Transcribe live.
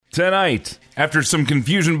Tonight, after some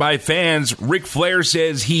confusion by fans, Ric Flair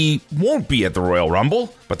says he won't be at the Royal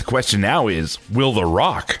Rumble. But the question now is, will The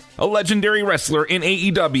Rock? A legendary wrestler in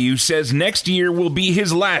AEW says next year will be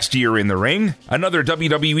his last year in the ring. Another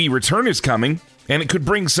WWE return is coming, and it could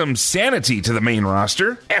bring some sanity to the main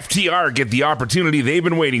roster. FTR get the opportunity they've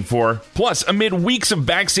been waiting for. Plus, amid weeks of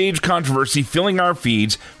backstage controversy filling our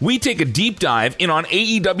feeds, we take a deep dive in on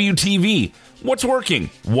AEW TV. What's working?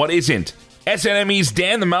 What isn't? SNME's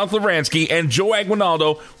Dan the Mouth Lavransky and Joe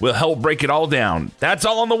Aguinaldo will help break it all down. That's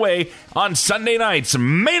all on the way on Sunday night's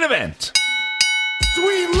Main Event.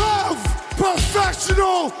 We love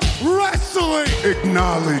professional wrestling.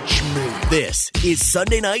 Acknowledge me. This is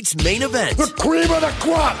Sunday night's Main Event. The cream of the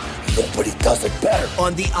crop. Nobody does it better.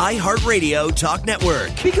 On the iHeartRadio Talk Network.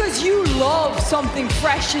 Because you love something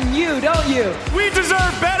fresh and new, don't you? We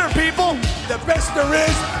deserve better, people. The best there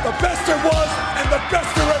is, the best there was, and the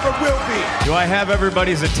best there ever will be. Do I have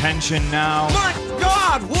everybody's attention now? My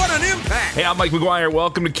God, what an impact. Hey, I'm Mike McGuire.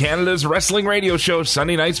 Welcome to Canada's wrestling radio show,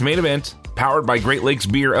 Sunday night's Main Event. Powered by Great Lakes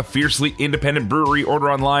Beer, a fiercely independent brewery. Order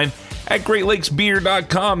online at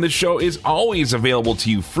greatlakesbeer.com. This show is always available to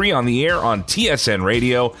you free on the air on TSN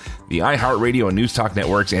Radio, the iHeartRadio and News Talk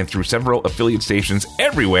networks, and through several affiliate stations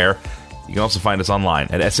everywhere. You can also find us online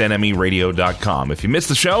at snmeradio.com. If you missed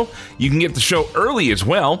the show, you can get the show early as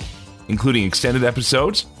well, including extended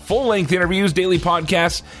episodes, full-length interviews, daily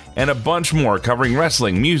podcasts, and a bunch more covering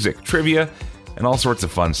wrestling, music, trivia, and all sorts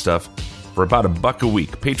of fun stuff for about $1 a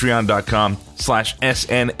week.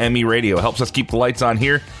 Patreon.com/SNME Radio helps us keep the lights on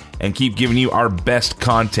here and keep giving you our best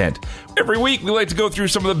content. Every week, we like to go through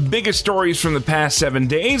some of the biggest stories from the past 7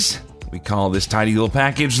 days. We call this tiny little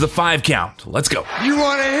package the 5 Count. Let's go. You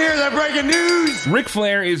want to hear the breaking news? Ric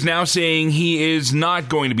Flair is now saying he is not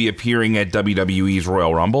going to be appearing at WWE's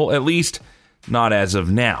Royal Rumble, at least not as of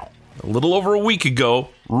now. A little over a week ago,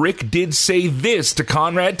 Rick did say this to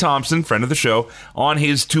Conrad Thompson, friend of the show, on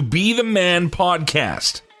his To Be the Man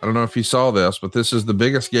podcast. I don't know if you saw this, but this is the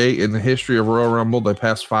biggest gate in the history of Royal Rumble. They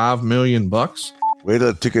passed $5 million. Wait till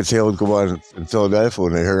the ticket sales go on in Philadelphia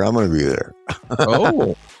when they hear I'm going to be there.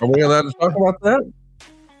 Oh, are we allowed to talk about that?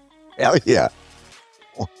 Hell yeah.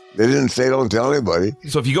 They didn't say don't tell anybody.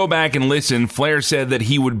 So if you go back and listen, Flair said that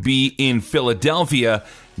he would be in Philadelphia,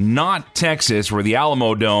 not Texas, where the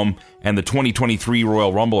Alamo Dome and the 2023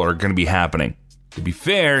 Royal Rumble are going to be happening. To be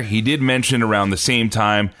fair, he did mention around the same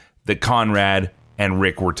time that Conrad and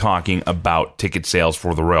Rick were talking about ticket sales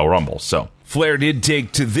for the Royal Rumble. So Flair did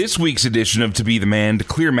take to this week's edition of To Be the Man to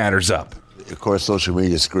clear matters up. Of course, social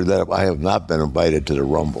media screwed that up. I have not been invited to the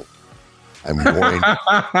Rumble. I'm going.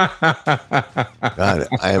 God,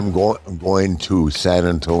 I'm going to San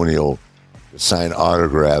Antonio to sign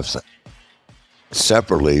autographs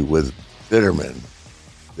separately with Fitterman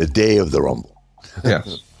the day of the Rumble.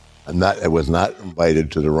 Yes. I was not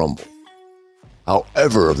invited to the Rumble.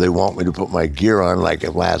 However, if they want me to put my gear on like a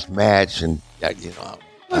last match, and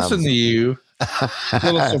Listen to you.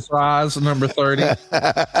 Little surprise, number 30.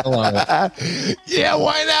 I love it. Yeah,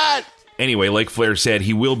 why not? Anyway, like Flair said,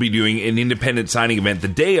 he will be doing an independent signing event the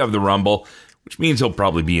day of the Rumble, which means he'll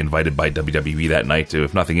probably be invited by WWE that night to,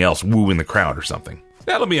 if nothing else, woo in the crowd or something.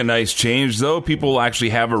 That'll be a nice change, though. People will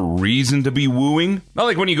actually have a reason to be wooing. Not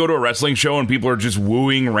like when you go to a wrestling show and people are just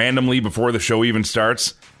wooing randomly before the show even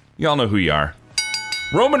starts. Y'all know who you are.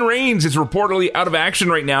 Roman Reigns is reportedly out of action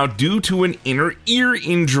right now due to an inner ear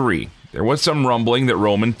injury. There was some rumbling that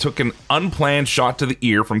Roman took an unplanned shot to the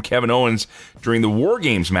ear from Kevin Owens during the War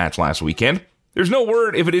Games match last weekend. There's no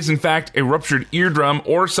word if it is in fact a ruptured eardrum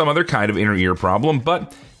or some other kind of inner ear problem,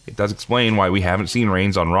 but it does explain why we haven't seen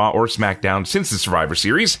Reigns on Raw or SmackDown since the Survivor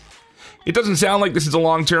Series. It doesn't sound like this is a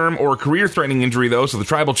long-term or career-threatening injury, though, so the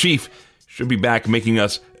Tribal Chief should be back making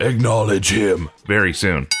us acknowledge him very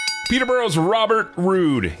soon. Peterborough's Robert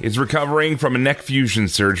Roode is recovering from a neck fusion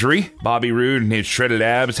surgery. Bobby Roode and his shredded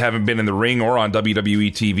abs haven't been in the ring or on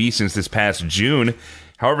WWE TV since this past June.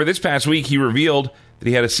 However, this past week he revealed that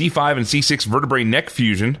he had a C5 and C6 vertebrae neck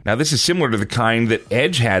fusion. Now, this is similar to the kind that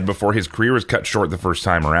Edge had before his career was cut short the first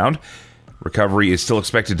time around. Recovery is still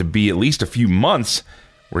expected to be at least a few months.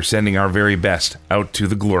 We're sending our very best out to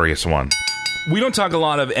the glorious one. We don't talk a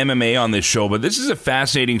lot of MMA on this show, but this is a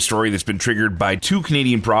fascinating story that's been triggered by 2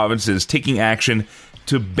 Canadian provinces taking action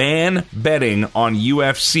to ban betting on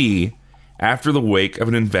UFC after the wake of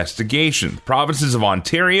an investigation. The provinces of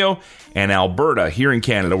Ontario and Alberta here in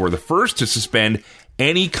Canada were the first to suspend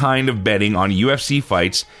any kind of betting on UFC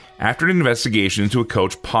fights after an investigation into a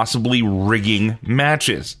coach possibly rigging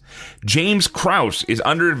matches. James Krause is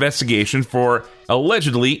under investigation for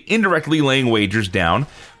allegedly indirectly laying wagers down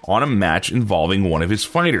on a match involving one of his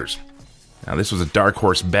fighters. Now, this was a dark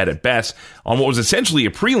horse bet at best on what was essentially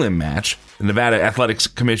a prelim match. The Nevada Athletics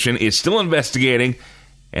Commission is still investigating,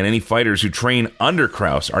 and any fighters who train under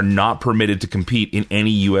Krause are not permitted to compete in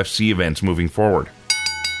any UFC events moving forward.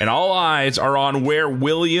 And all eyes are on where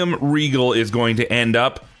William Regal is going to end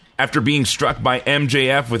up. After being struck by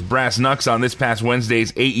MJF with brass knucks on this past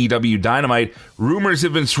Wednesday's AEW Dynamite, rumors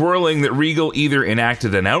have been swirling that Regal either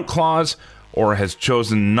enacted an out clause or has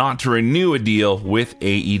chosen not to renew a deal with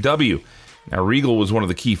AEW. Now, Regal was one of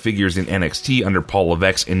the key figures in NXT under Paul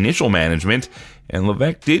Levesque's initial management, and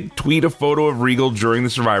Levesque did tweet a photo of Regal during the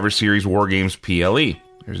Survivor Series War Games PLE.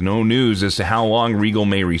 There's no news as to how long Regal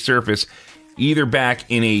may resurface, either back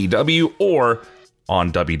in AEW or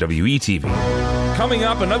on WWE TV. Coming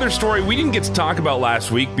up, another story we didn't get to talk about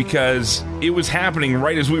last week because it was happening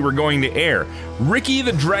right as we were going to air. Ricky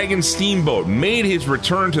the Dragon Steamboat made his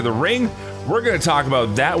return to the ring. We're going to talk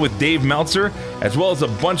about that with Dave Meltzer, as well as a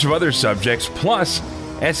bunch of other subjects, plus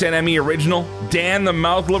SNME original Dan the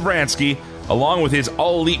Mouth Lavransky, along with his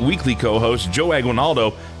All Elite Weekly co-host Joe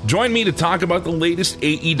Aguinaldo, join me to talk about the latest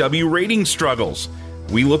AEW rating struggles.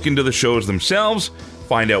 We look into the shows themselves,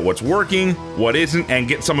 find out what's working, what isn't, and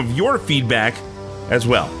get some of your feedback as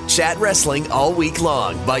well. Chat wrestling all week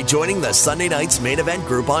long by joining the Sunday Night's Main Event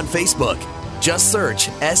group on Facebook. Just search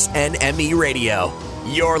SNME Radio.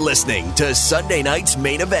 You're listening to Sunday Night's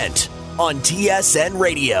Main Event on TSN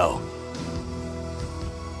Radio.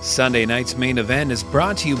 Sunday Night's Main Event is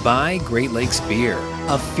brought to you by Great Lakes Beer,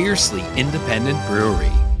 a fiercely independent brewery.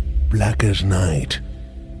 Black as night,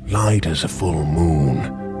 light as a full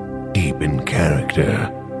moon, deep in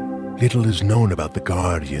character. Little is known about the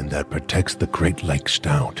guardian that protects the Great Lakes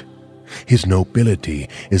Stout. His nobility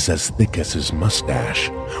is as thick as his mustache,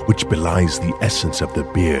 which belies the essence of the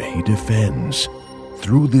beer he defends.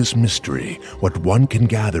 Through this mystery, what one can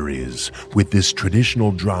gather is, with this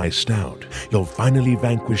traditional dry stout, you'll finally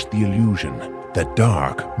vanquish the illusion that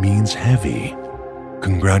dark means heavy.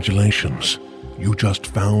 Congratulations, you just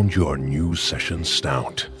found your new session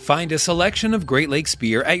stout. Find a selection of Great Lakes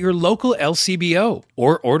Beer at your local LCBO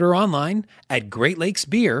or order online at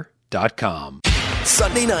greatlakesbeer.com.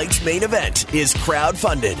 Sunday Night's Main Event is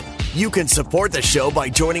crowd-funded. You can support the show by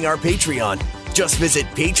joining our Patreon. Just visit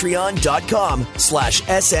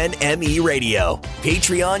patreon.com/SNME Radio.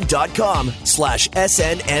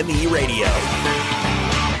 Patreon.com/SNME Radio.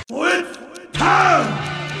 It's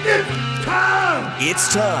time! It's time!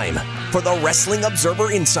 It's time for the Wrestling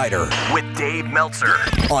Observer Insider with Dave Meltzer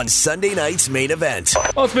on Sunday Night's Main Event.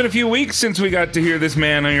 Well, it's been a few weeks since we got to hear this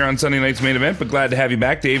man here on Sunday Night's Main Event, but glad to have you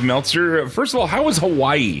back, Dave Meltzer. First of all, how was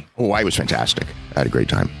Hawaii? Hawaii was fantastic. I had a great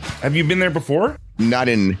time. Have you been there before? Not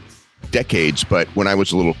in decades, but when I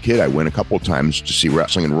was a little kid, I went a couple of times to see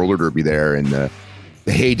wrestling and roller derby there in the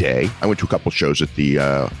heyday. I went to a couple shows at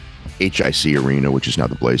the HIC Arena, which is now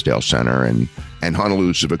the Blaisdell Center, and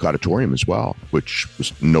Honolulu Civic Auditorium as well, which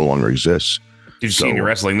no longer exists. Did you see any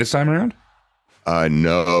wrestling this time around?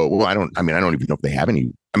 No. Well, I don't even know if they have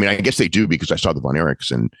any. I mean, I guess they do because I saw the Von Erichs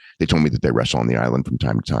and they told me that they wrestle on the island from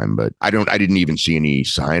time to time, but I didn't even see any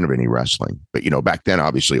sign of any wrestling. But, back then,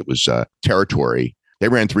 obviously it was territory. They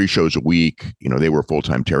ran 3 shows a week. They were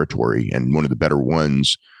full-time territory and one of the better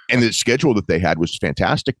ones. And the schedule that they had was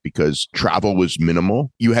fantastic because travel was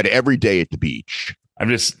minimal. You had every day at the beach. I'm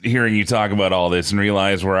just hearing you talk about all this and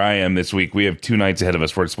realize where I am this week. We have 2 nights ahead of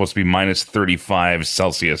us where it's supposed to be minus 35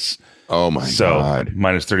 Celsius. Oh, my God.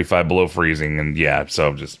 Minus 35 below freezing. And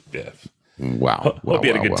Wow. Hope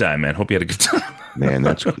you had a good time, man. Hope you had a good time. Man,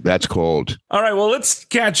 that's cold. All right, well, let's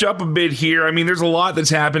catch up a bit here. I mean, there's a lot that's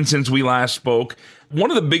happened since we last spoke. One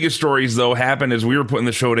of the biggest stories, though, happened as we were putting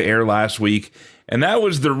the show to air last week, and that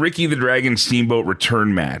was the Ricky the Dragon Steamboat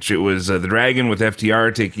return match. It was the Dragon with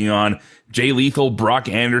FTR taking on Jay Lethal, Brock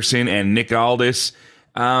Anderson, and Nick Aldis.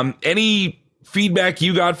 Any feedback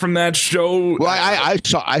you got from that show? Well,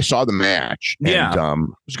 I saw the match. And, it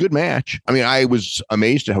was a good match. I mean, I was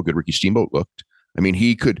amazed at how good Ricky Steamboat looked. I mean,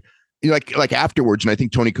 he could, like afterwards, and I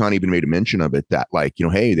think Tony Khan even made a mention of it that,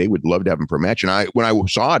 hey, they would love to have him for a match. And when I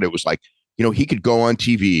saw it, it was like, he could go on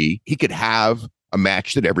TV. He could have a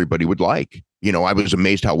match that everybody would like. I was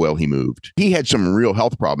amazed how well he moved. He had some real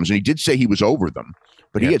health problems, and he did say he was over them.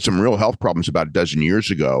 But he had some real health problems about a dozen years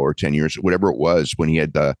ago or 10 years, whatever it was, when he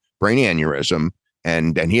had the brain aneurysm.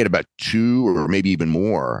 And he had about 2 or maybe even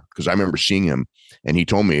more, because I remember seeing him and he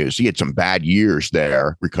told me he had some bad years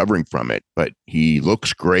there recovering from it. But he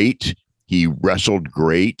looks great. He wrestled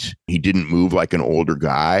great. He didn't move like an older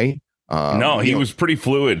guy. No, he was pretty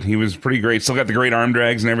fluid. He was pretty great. Still got the great arm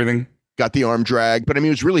drags and everything. Got the arm drag. But I mean, it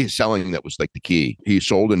was really his selling that was like the key. He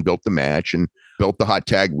sold and built the match. And built the hot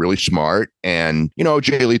tag really smart. And, you know,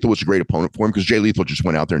 Jay Lethal was a great opponent for him because Jay Lethal just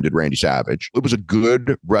went out there and did Randy Savage. It was a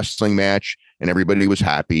good wrestling match and everybody was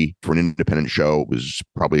happy for an independent show. It was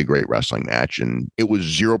probably a great wrestling match and it was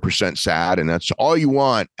 0% sad. And that's all you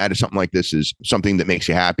want out of something like this is something that makes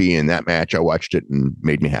you happy. And that match, I watched it and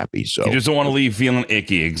made me happy. So you just don't want to leave feeling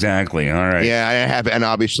icky. Exactly. All right. Yeah, I have. And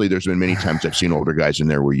obviously there's been many times I've seen older guys in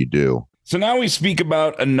there where you do. So now we speak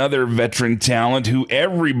about another veteran talent who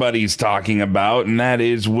everybody's talking about, and that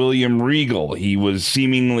is William Regal. He was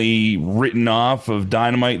seemingly written off of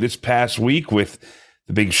Dynamite this past week with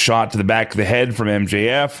the big shot to the back of the head from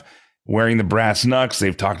MJF, wearing the brass knucks.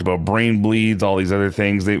 They've talked about brain bleeds, all these other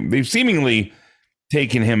things. They've seemingly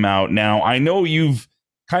taken him out. Now, I know you've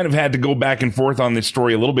kind of had to go back and forth on this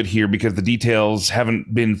story a little bit here because the details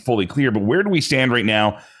haven't been fully clear, but where do we stand right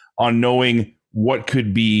now on knowing what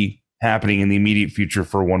could be happening in the immediate future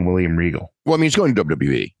for one William Regal? Well, I mean, he's going to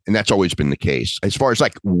WWE, and that's always been the case. As far as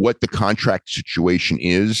like what the contract situation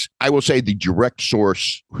is, I will say the direct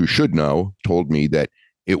source who should know told me that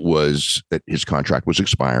it was that his contract was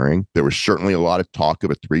expiring. There was certainly a lot of talk of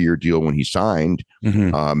a 3-year deal when he signed.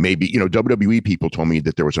 Maybe, you know, WWE people told me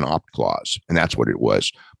that there was an opt clause, and that's what it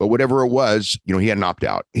was. But whatever it was, you know, he had an opt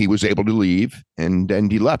out. He was able to leave, and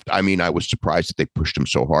he left. I mean, I was surprised that they pushed him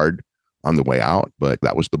so hard on the way out, but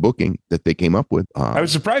that was the booking that they came up with. I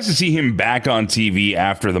was surprised to see him back on TV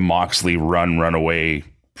after the Moxley runaway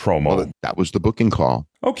promo. Well, that was the booking call.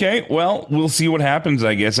 Okay, well, we'll see what happens,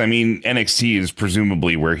 I guess. I mean, NXT is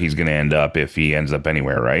presumably where he's going to end up if he ends up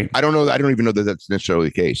anywhere, right? I don't know. I don't even know that that's necessarily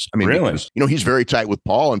the case. I mean, really? Because, you know, he's very tight with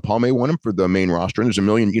Paul, and Paul may want him for the main roster. And there's a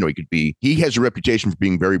million, you know, he has a reputation for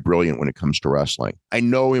being very brilliant when it comes to wrestling. I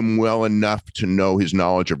know him well enough to know his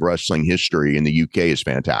knowledge of wrestling history in the UK is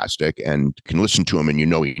fantastic, and can listen to him and you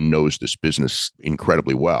know he knows this business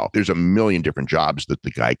incredibly well. There's a million different jobs that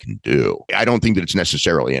the guy can do. I don't think that it's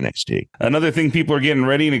necessarily NXT. Another thing people are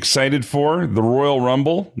getting ready and excited for, the Royal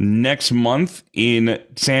Rumble next month in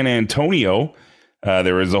San Antonio.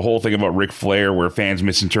 There was a whole thing about Ric Flair where fans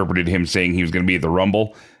misinterpreted him saying he was going to be at the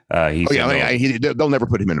Rumble. They'll never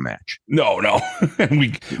put him in a match. No.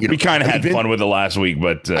 we kind of had fun with it last week,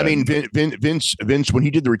 but I mean, Vince, when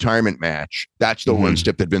he did the retirement match, that's the one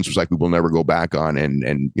step that Vince was like, we will never go back on. And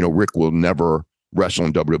you know, Rick will never wrestle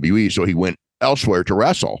in WWE. So he went elsewhere to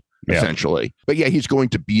wrestle. Essentially. But yeah, he's going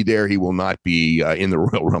to be there. He will not be in the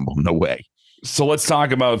Royal Rumble. No way. So let's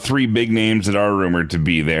talk about 3 big names that are rumored to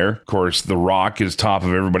be there. Of course, The Rock is top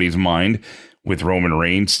of everybody's mind with Roman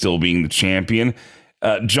Reigns still being the champion.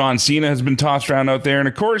 John Cena has been tossed around out there. And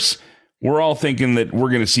of course, we're all thinking that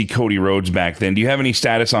we're going to see Cody Rhodes back then. Do you have any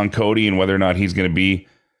status on Cody and whether or not he's going to be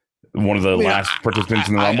one of the last participants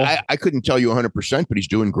in the Rumble? I couldn't tell you 100%, but he's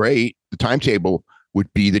doing great. The timetable would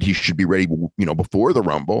be that he should be ready, you know, before the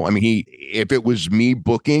Rumble. I mean, if it was me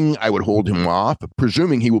booking, I would hold him off,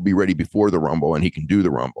 presuming he will be ready before the Rumble and he can do the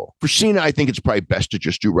Rumble. For Cena, I think it's probably best to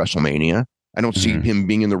just do WrestleMania. I don't see him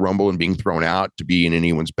being in the Rumble and being thrown out to be in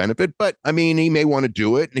anyone's benefit, but I mean, he may want to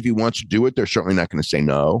do it. And if he wants to do it, they're certainly not going to say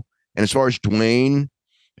no. And as far as Dwayne,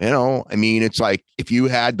 you know, I mean, it's like if you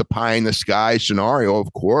had the pie in the sky scenario,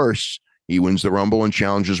 of course, he wins the Rumble and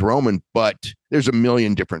challenges Roman, but there's a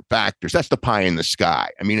million different factors. That's the pie in the sky.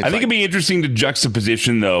 I mean, I think it'd be interesting to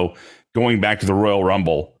juxtaposition, though, going back to the Royal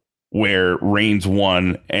Rumble, where Reigns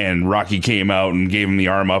won and Rocky came out and gave him the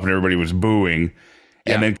arm up and everybody was booing,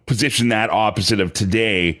 and then position that opposite of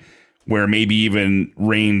today, where maybe even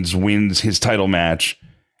Reigns wins his title match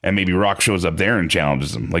and maybe Rock shows up there and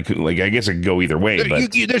challenges him. Like I guess it could go either way.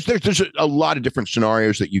 But there's a lot of different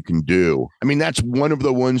scenarios that you can do. I mean, that's one of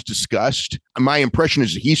the ones discussed. My impression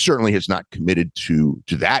is he certainly has not committed to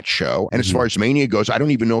that show. And as far as Mania goes, I don't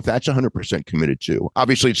even know if that's 100% committed to.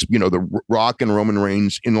 Obviously, it's, you know, the Rock and Roman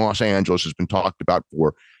Reigns in Los Angeles has been talked about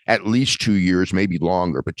for at least 2 years, maybe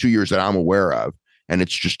longer, but 2 years that I'm aware of. And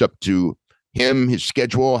it's just up to him, his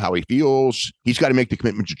schedule, how he feels. He's got to make the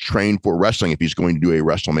commitment to train for wrestling if he's going to do a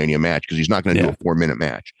WrestleMania match, because he's not going to do a 4-minute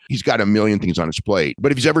match. He's got a million things on his plate.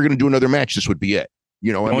 But if he's ever going to do another match, this would be it.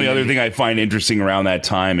 You know, the only other thing I find interesting around that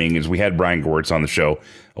timing is we had Brian Gewirtz on the show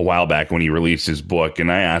a while back when he released his book,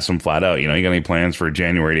 and I asked him flat out, you know, you got any plans for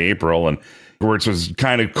January to April? And Gewirtz was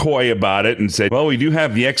kind of coy about it and said, well, we do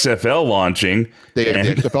have the XFL launching. They have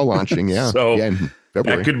the XFL launching, yeah. So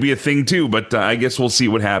that could be a thing too, but I guess we'll see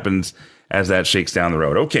what happens as that shakes down the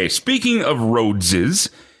road. Okay, speaking of Rhodeses,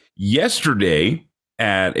 yesterday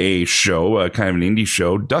at a show, kind of an indie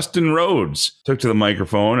show, Dustin Rhodes took to the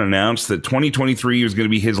microphone and announced that 2023 was going to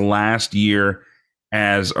be his last year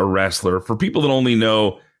as a wrestler. For people that only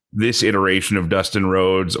know this iteration of Dustin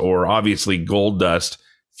Rhodes, or obviously Goldust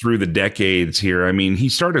through the decades here. I mean, he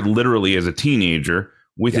started literally as a teenager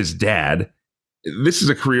with his dad. This is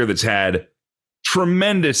a career that's had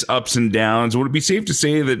tremendous ups and downs. Would it be safe to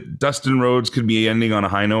say that Dustin Rhodes could be ending on a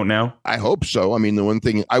high note now? I hope so. I mean, the one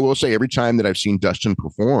thing I will say, every time that I've seen Dustin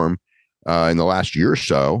perform in the last year or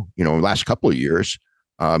so, last couple of years,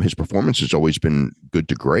 his performance has always been good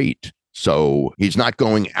to great. So he's not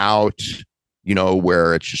going out,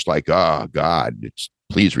 where it's just like, oh God,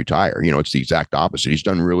 please retire. It's the exact opposite. He's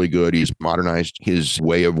done really good. He's modernized his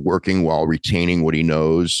way of working while retaining what he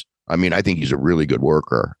knows. I mean, I think he's a really good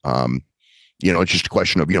worker. It's just a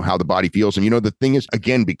question of, how the body feels. And, the thing is,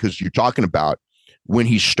 again, because you're talking about when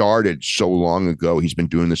he started so long ago, he's been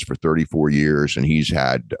doing this for 34 years and he's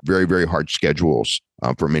had very, very hard schedules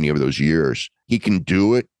for many of those years. He can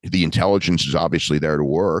do it. The intelligence is obviously there to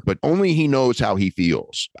work, but only he knows how he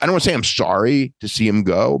feels. I don't want to say I'm sorry to see him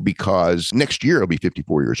go, because next year he'll be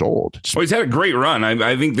 54 years old. Well, he's had a great run.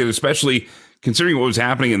 I think that, especially considering what was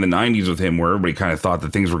happening in the 90s with him, where everybody kind of thought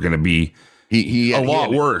that things were going to be a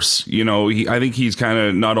lot worse. I think he's kind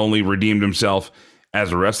of not only redeemed himself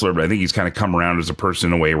as a wrestler, but I think he's kind of come around as a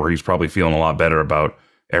person in a way where he's probably feeling a lot better about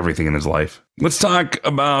everything in his life. Let's talk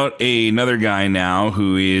about another guy now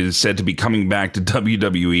who is said to be coming back to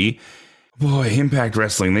WWE. Boy, Impact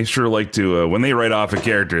Wrestling, they sure like to, when they write off a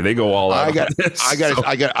character, they go all out. I got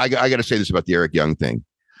to say this about the Eric Young thing.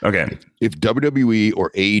 Okay. If WWE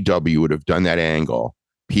or AEW would have done that angle,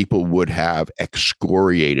 people would have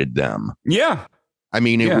excoriated them. Yeah. I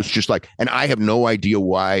mean, it was just like, and I have no idea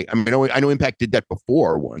why. I mean, I know Impact did that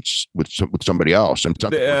before once with somebody else. And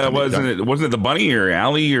wasn't it the Bunny or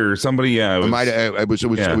Allie or somebody? Yeah, I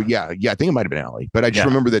think it might have been Allie, but I just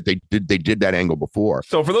remember that they did that angle before.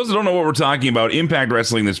 So for those that don't know what we're talking about, Impact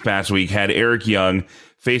Wrestling this past week had Eric Young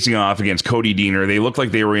facing off against Cody Deaner. They looked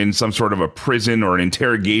like they were in some sort of a prison or an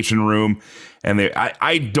interrogation room. And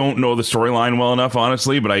I don't know the storyline well enough,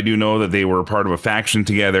 honestly, but I do know that they were part of a faction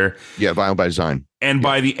together. Yeah, Violent by Design. And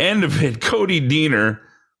by the end of it, Cody Deaner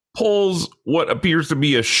pulls what appears to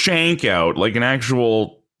be a shank out, like an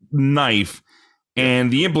actual knife.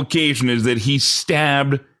 And the implication is that he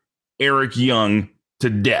stabbed Eric Young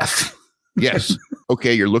to death. Yes.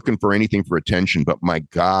 Okay, you're looking for anything for attention, but my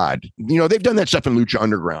God, they've done that stuff in Lucha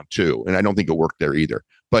Underground too, and I don't think it worked there either.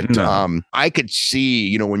 But I could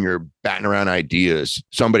see, when you're batting around ideas,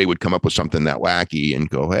 somebody would come up with something that wacky and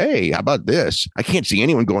go, hey, how about this? I can't see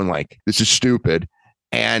anyone going like, this is stupid.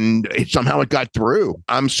 And somehow it got through.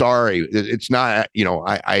 I'm sorry. It's not,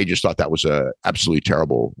 I just thought that was a absolutely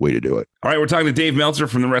terrible way to do it. All right, we're talking to Dave Meltzer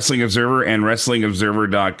from the Wrestling Observer and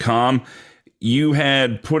WrestlingObserver.com. You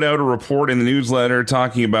had put out a report in the newsletter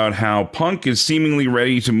talking about how Punk is seemingly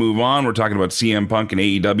ready to move on. We're talking about CM Punk and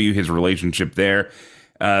AEW, his relationship there.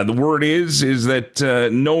 The word is that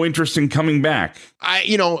no interest in coming back.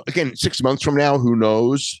 Again, 6 months from now, who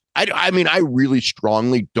knows? I mean, I really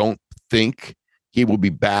strongly don't think he will be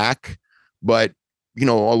back, but a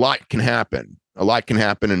lot can happen. A lot can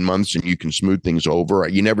happen in months, and you can smooth things over.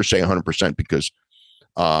 You never say 100% because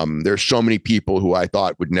there's so many people who I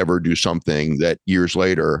thought would never do something that years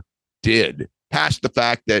later did. Past the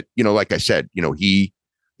fact that, like I said,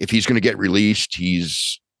 if he's going to get released,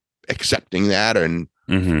 he's accepting that and,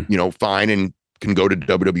 fine, and can go to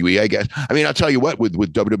WWE, I guess. I mean, I'll tell you what, with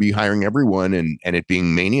WWE hiring everyone and it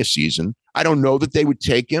being Mania season, I don't know that they would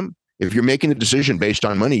take him. If you're making a decision based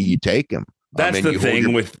on money, you take him. That's the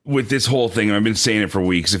thing with this whole thing. I've been saying it for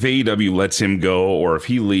weeks. If AEW lets him go, or if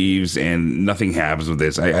he leaves and nothing happens with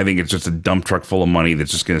this, I think it's just a dump truck full of money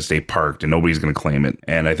that's just going to stay parked and nobody's going to claim it.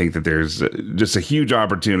 And I think that there's just a huge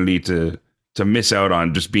opportunity to miss out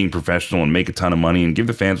on just being professional and make a ton of money and give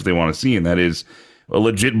the fans what they want to see. And that is a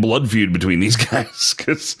legit blood feud between these guys.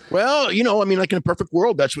 Well, I mean, like in a perfect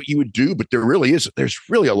world, that's what you would do. But there's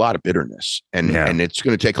really a lot of bitterness and it's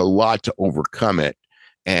going to take a lot to overcome it.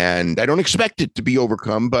 And I don't expect it to be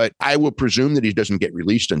overcome, but I will presume that he doesn't get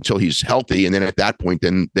released until he's healthy. And then at that point,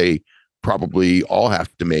 then they probably all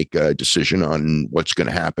have to make a decision on what's going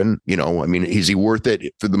to happen. I mean, is he worth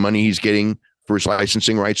it for the money he's getting for his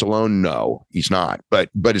licensing rights alone? No, he's not.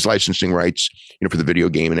 But his licensing rights, for the video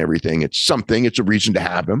game and everything, it's a reason to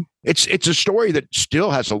have him. It's a story that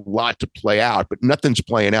still has a lot to play out, but nothing's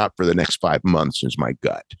playing out for the next 5 months is my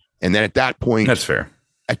gut. And then at that point, that's fair.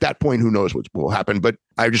 At that point, who knows what will happen? But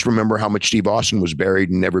I just remember how much Steve Austin was buried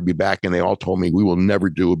and never be back. And they all told me we will never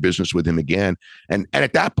do a business with him again. And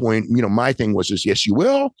at that point, my thing was, yes, you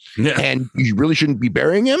will. Yeah. And you really shouldn't be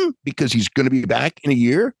burying him because he's going to be back in a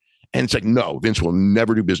year. And it's like, no, Vince will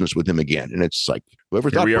never do business with him again. And it's like, whoever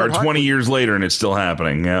thought we are 20 years later and it's still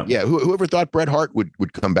happening. Yeah. Yeah. Whoever thought Bret Hart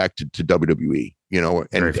would come back to WWE,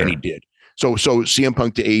 and he did. So CM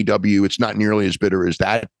Punk to AEW, it's not nearly as bitter as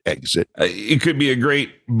that exit. It could be a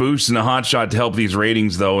great boost and a hot shot to help these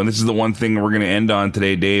ratings, though. And this is the one thing we're going to end on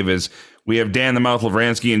today, Dave, is we have Dan the Mouth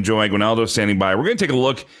Lavransky and Joe Aguinaldo standing by. We're going to take a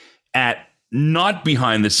look at not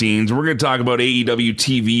behind the scenes. We're going to talk about AEW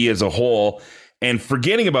TV as a whole and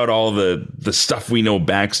forgetting about all the stuff we know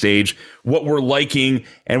backstage, what we're liking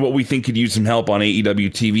and what we think could use some help on AEW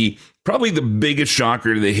TV. Probably the biggest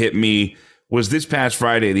shocker that hit me was this past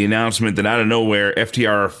Friday, the announcement that out of nowhere,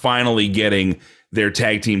 FTR are finally getting their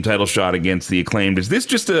tag team title shot against the Acclaimed. Is this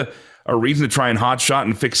just a reason to try and hot shot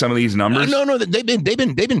and fix some of these numbers? No, they've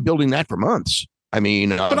been building that for months. I mean,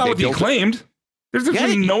 but not with the Acclaimed. There's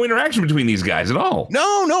been no interaction between these guys at all.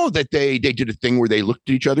 No, that they did a thing where they looked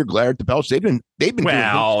at each other, glared at the belts. They've been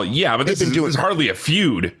well, yeah, but this is hardly a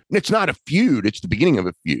feud. It's not a feud. It's the beginning of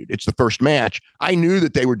a feud. It's the first match. I knew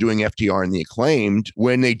that they were doing FTR and the Acclaimed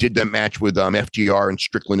when they did that match with FTR and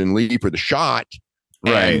Strickland and Lee for the shot.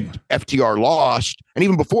 Right. And FTR lost, and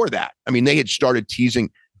even before that, I mean, they had started teasing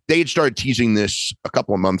this a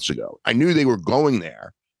couple of months ago. I knew they were going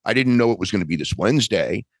there. I didn't know it was going to be this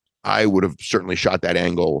Wednesday. I would have certainly shot that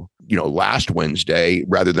angle, last Wednesday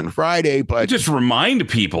rather than Friday. But just remind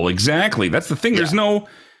people exactly. That's the thing. Yeah.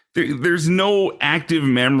 There's no active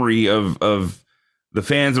memory of the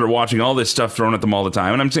fans that are watching all this stuff thrown at them all the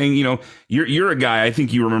time. And I'm saying, you're a guy. I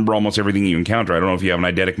think you remember almost everything you encounter. I don't know if you have an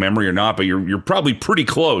eidetic memory or not, but you're probably pretty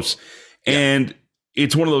close. Yeah. And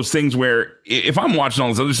it's one of those things where if I'm watching all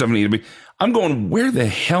this other stuff, I'm going, where the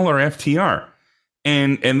hell are FTR?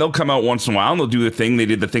 And they'll come out once in a while and they'll do the thing. They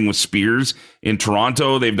did the thing with Spears in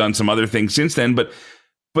Toronto. They've done some other things since then, but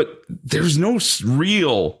there's no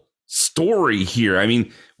real story here. I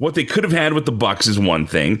mean, what they could have had with the Bucks is one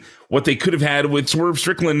thing. What they could have had with Swerve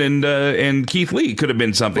Strickland and Keith Lee could have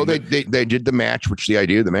been something. Well, they did the match, which the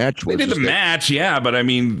idea of the match was. They did the match, yeah, but I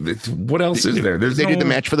mean, what else is there? They did the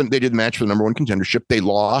match for them. They did the match for the number one contendership. They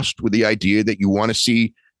lost with the idea that you want to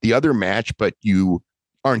see the other match, but you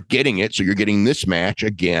aren't getting it, so you're getting this match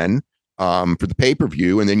again for the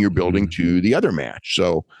pay-per-view, and then you're building to the other match.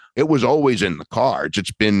 So it was always in the cards.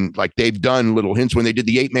 It's been like they've done little hints when they did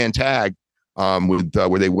the 8-man tag with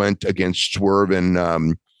where they went against Swerve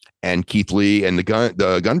and Keith Lee and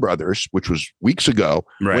the Gun Brothers, which was weeks ago.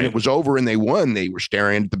 Right. When it was over and they won, they were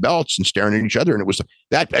staring at the belts and staring at each other, and it was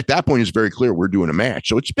that at that point it's very clear we're doing a match.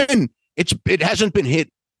 So it hasn't been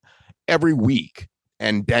hit every week.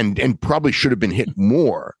 And probably should have been hit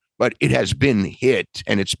more, but it has been hit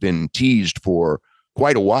and it's been teased for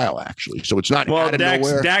quite a while, actually. So it's not out of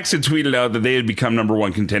nowhere. Dax had tweeted out that they had become number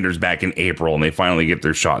one contenders back in April, and they finally get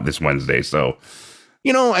their shot this Wednesday. So,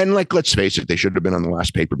 and let's face it, they should have been on the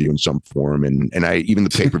last pay-per-view in some form. And even the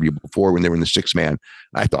pay-per-view before when they were in the 6-man,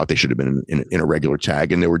 I thought they should have been in a regular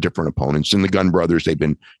tag, and there were different opponents. And the Gun Brothers, they've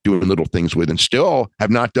been doing little things with and still have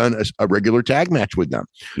not done a regular tag match with them.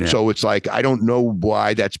 Yeah. So it's like, I don't know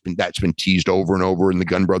why that's been teased over and over. And the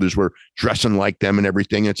Gun Brothers were dressing like them and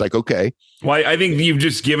everything. And it's like, okay. Well, I think you've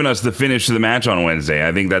just given us the finish to the match on Wednesday.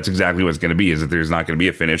 I think that's exactly what it's going to be, is that there's not going to be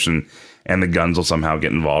a finish and the Guns will somehow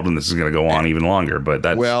get involved, and this is going to go on even longer. But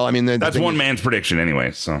that's one man's prediction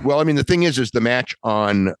anyway. So, well, I mean, the thing is the match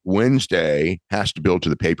on Wednesday has to build to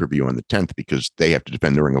the pay-per-view on the 10th because they have to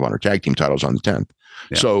defend the Ring of Honor tag team titles on the 10th.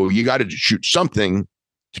 Yeah. So you got to shoot something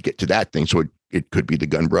to get to that thing. So it could be the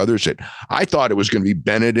Gun Brothers. I thought it was going to be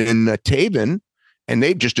Bennett and Taven, and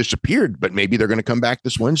they've just disappeared. But maybe they're going to come back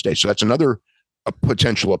this Wednesday. So that's another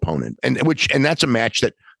potential opponent, and that's a match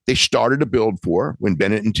that they started to build for when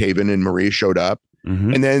Bennett and Taven and Maria showed up,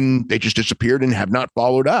 and then they just disappeared and have not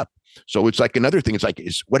followed up. So it's like another thing. It's like,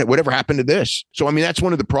 whatever happened to this? So, I mean, that's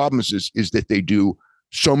one of the problems is that they do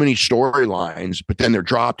so many storylines, but then they're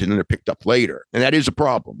dropped and then they're picked up later. And that is a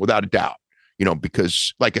problem without a doubt,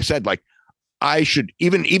 because like I said, I should,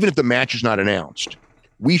 even if the match is not announced,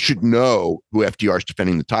 we should know who FTR is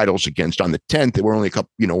defending the titles against on the 10th. We're only a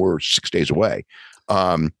couple, we're 6 days away.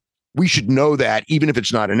 We should know that even if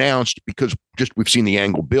it's not announced, because just we've seen the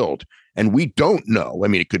angle build and we don't know. I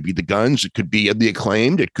mean, it could be the Guns, it could be the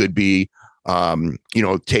Acclaimed, it could be,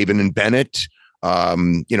 Taven and Bennett.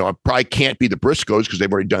 It probably can't be the Briscoes because they've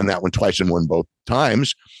already done that one twice and won both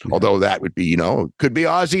times. Although that would be, could be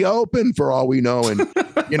Aussie Open for all we know. And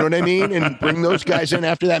you know what I mean? And bring those guys in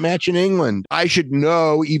after that match in England. I should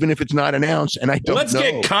know, even if it's not announced. And I don't know. Let's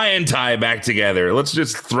get Kai and Ty back together. Let's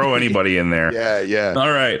just throw anybody in there. Yeah.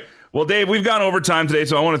 All right. Well, Dave, we've gone overtime today,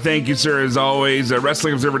 so I want to thank you, sir, as always.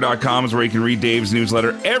 WrestlingObserver.com is where you can read Dave's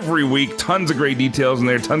newsletter every week. Tons of great details in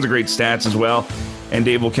there, tons of great stats as well. And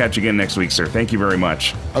Dave, we'll catch you again next week, sir. Thank you very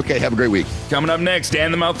much. Okay, have a great week. Coming up next,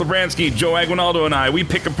 Dan the Mouth Lavransky, Joe Aguinaldo, and I, we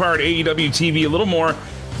pick apart AEW TV a little more.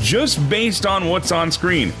 just based on what's on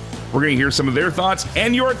screen. We're going to hear some of their thoughts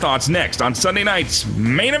and your thoughts next on Sunday night's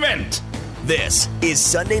Main Event. This is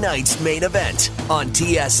Sunday night's Main Event on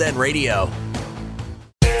TSN Radio.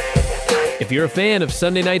 If you're a fan of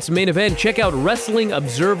Sunday night's Main Event, check out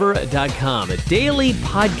WrestlingObserver.com, a daily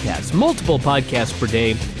podcast, multiple podcasts per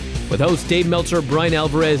day, with hosts Dave Meltzer, Brian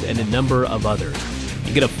Alvarez, and a number of others.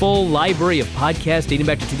 You get a full library of podcasts dating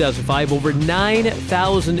back to 2005, over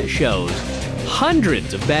 9,000 shows,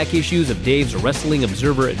 hundreds of back issues of Dave's Wrestling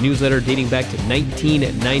Observer newsletter dating back to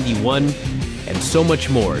 1991, and so much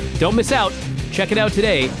more. Don't miss out. Check it out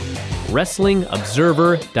today,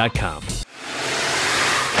 WrestlingObserver.com.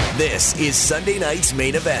 This is Sunday night's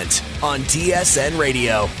Main Event on TSN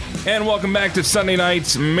Radio. And welcome back to Sunday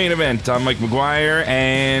night's Main Event. I'm Mike McGuire,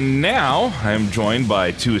 and now I'm joined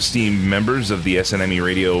by two esteemed members of the SNME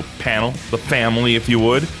Radio panel, the family, if you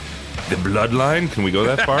would. The bloodline. Can we go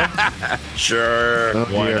that far? Sure.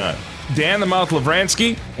 Why not? Dan the Mouth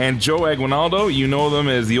Lavransky and Joe Aguinaldo. You know them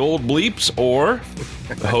as the Old Bleeps or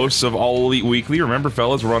the hosts of All Elite Weekly. Remember,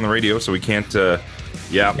 fellas, we're on the radio, so we can't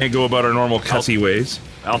can't go about our normal cussy ways.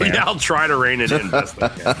 I'll try to rein it in best I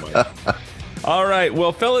can, Mike. All right,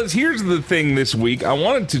 well, fellas, here's the thing this week. I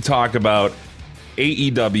wanted to talk about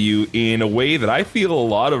AEW in a way that I feel a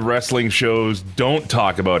lot of wrestling shows don't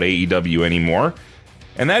talk about AEW anymore,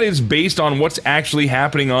 and that is based on what's actually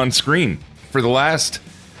happening on screen. For the last,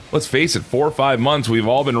 let's face it, 4 or 5 months, we've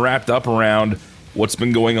all been wrapped up around what's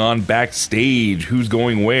been going on backstage, who's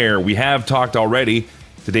going where. We have talked already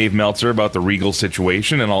to Dave Meltzer about the Regal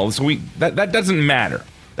situation and all this. So that doesn't matter.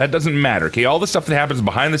 That doesn't matter, okay? All the stuff that happens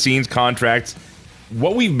behind the scenes, contracts,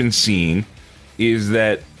 what we've been seeing is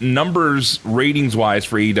that numbers, ratings-wise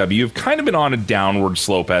for AEW, have kind of been on a downward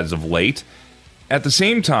slope as of late. At the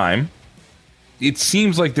same time, it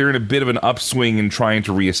seems like they're in a bit of an upswing in trying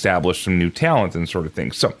to reestablish some new talent and sort of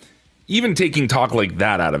thing. So, even taking talk like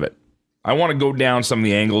that out of it, I want to go down some of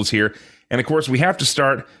the angles here. And, of course, we have to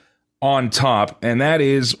start on top, and that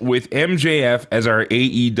is with MJF as our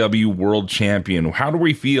AEW World Champion. How do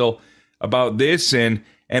we feel about this, and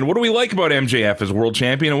what do we like about MJF as World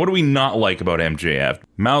Champion, and what do we not like about MJF?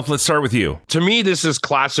 Mouth, let's start with you. To me, this is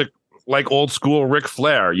classic, like old school Ric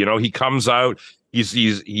Flair. You know, he comes out, he's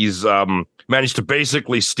managed to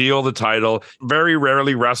basically steal the title, very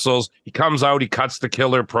rarely wrestles. He comes out, he cuts the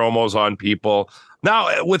killer promos on people.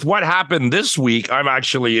 Now, with what happened this week, I'm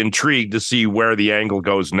actually intrigued to see where the angle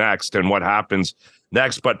goes next and what happens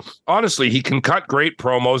next. But honestly, he can cut great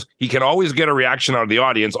promos. He can always get a reaction out of the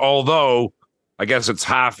audience, although I guess it's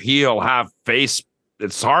half heel, half face.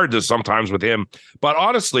 It's hard to sometimes with him. But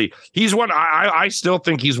honestly, he's one. I still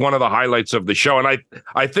think he's one of the highlights of the show. And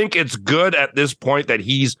I think it's good at this point that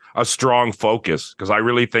he's a strong focus, because I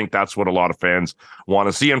really think that's what a lot of fans want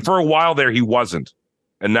to see. And for a while there, he wasn't.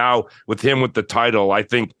 And now with him with the title, I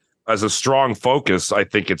think as a strong focus, I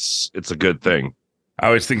think it's a good thing. I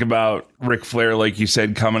always think about Ric Flair, like you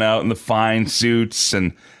said, coming out in the fine suits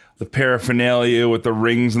and the paraphernalia with the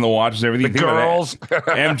rings and the watches and everything. The girls.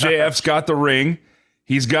 MJF's got the ring.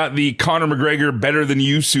 He's got the Conor McGregor better than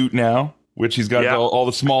you suit now, which he's got all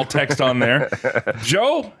the small text on there.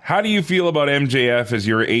 Joe, how do you feel about MJF as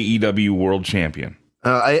your AEW World Champion?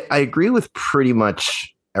 I agree with pretty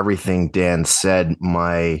much everything Dan said.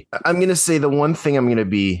 I'm going to say the one thing I'm going to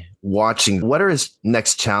be watching, what are his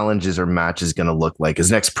next challenges or matches going to look like,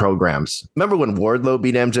 his next programs. Remember when Wardlow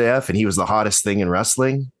beat MJF and he was the hottest thing in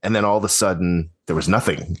wrestling, and then all of a sudden there was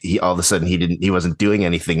nothing. He wasn't doing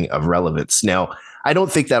anything of relevance. Now, I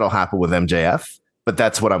don't think that'll happen with MJF, but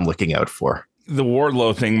that's what I'm looking out for. The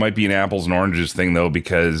Wardlow thing might be an apples and oranges thing, though,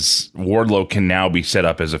 because Wardlow can now be set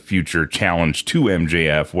up as a future challenge to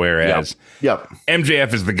MJF, whereas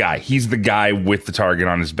MJF is the guy. He's the guy with the target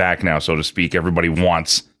on his back now, so to speak. Everybody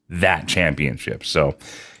wants that championship. So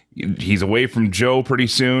he's away from Joe pretty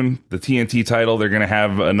soon. The TNT title, they're going to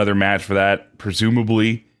have another match for that,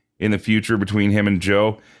 presumably in the future between him and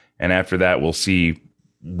Joe. And after that, we'll see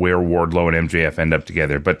where Wardlow and MJF end up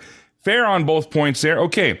together. But fair on both points there.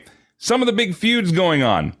 Okay. Some of the big feuds going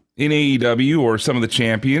on in AEW, or some of the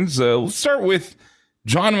champions. Let's start with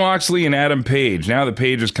Jon Moxley and Adam Page. Now that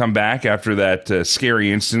Page has come back after that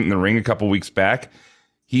scary incident in the ring a couple weeks back,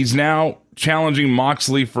 he's now challenging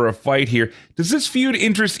Moxley for a fight here. Does this feud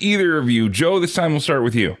interest either of you? Joe, this time we'll start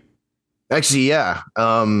with you. Actually, yeah.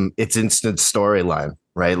 It's instant storyline,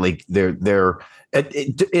 right? Like they're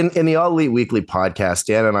in the All Elite Weekly podcast,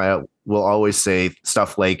 Dan and I will always say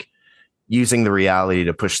stuff like using the reality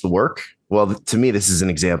to push the work, Well, to me, this is an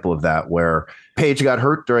example of that, where Page got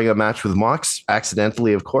hurt during a match with Mox,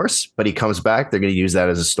 accidentally, of course, but he comes back. They're going to use that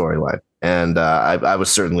as a storyline. And I was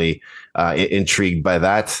certainly intrigued by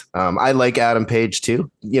that. I like Adam Page too.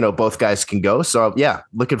 Both guys can go. So yeah,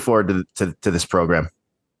 looking forward to this program.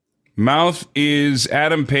 Mouth, is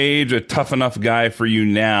Adam Page a tough enough guy for you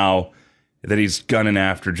now that he's gunning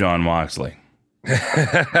after Jon Moxley?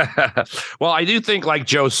 Well, I do think, like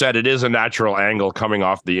Joe said, it is a natural angle coming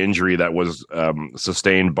off the injury that was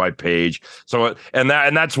sustained by Page. So, and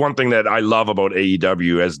that's one thing that I love about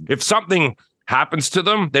AEW, as if something happens to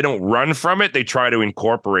them, they don't run from it. They try to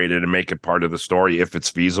incorporate it and make it part of the story if it's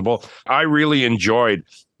feasible. I really enjoyed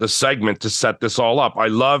the segment to set this all up. I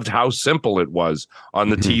loved how simple it was on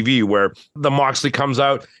the TV, where the Moxley comes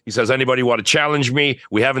out. He says, anybody want to challenge me?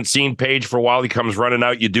 We haven't seen Page for a while. He comes running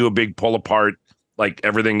out. You do a big pull apart, like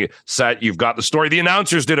everything set. You've got the story. The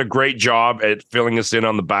announcers did a great job at filling us in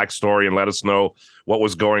on the backstory and let us know what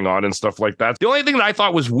was going on and stuff like that. The only thing that I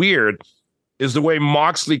thought was weird is the way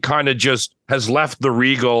Moxley kind of just has left the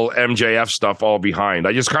Regal MJF stuff all behind.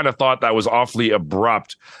 I just kind of thought that was awfully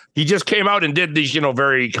abrupt. He just came out and did these,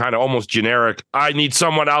 very kind of almost generic, I need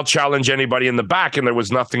someone, I'll challenge anybody in the back. And there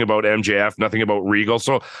was nothing about MJF, nothing about Regal.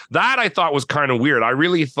 So that I thought was kind of weird. I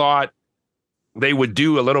really thought they would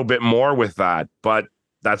do a little bit more with that, but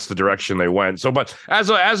that's the direction they went. So, but as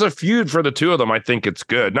a feud for the two of them, I think it's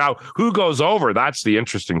good. Now, who goes over? That's the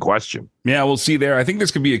interesting question. Yeah, we'll see there. I think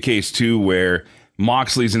this could be a case too where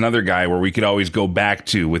Moxley's another guy where we could always go back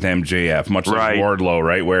to with MJF, much like Wardlow,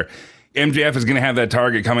 right? Where MJF is going to have that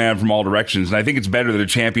target coming at him from all directions. And I think it's better that a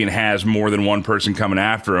champion has more than one person coming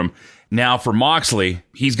after him. Now for Moxley,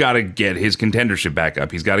 he's got to get his contendership back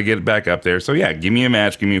up. He's got to get it back up there. So yeah, give me a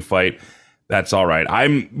match, give me a fight. That's all right.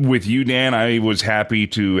 I'm with you, Dan. I was happy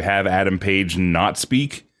to have Adam Page not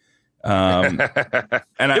speak. And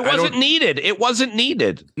it wasn't needed. It wasn't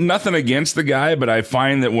needed. Nothing against the guy, but I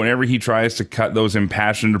find that whenever he tries to cut those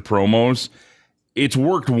impassioned promos, it's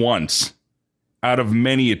worked once out of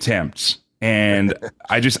many attempts. And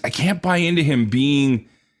I can't buy into him being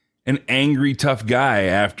an angry, tough guy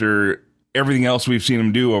after everything else we've seen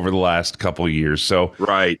him do over the last couple of years. So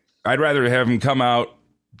I'd rather have him come out,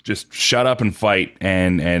 just shut up and fight,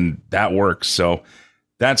 and that works. So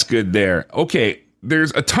that's good there. Okay, there's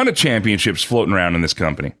a ton of championships floating around in this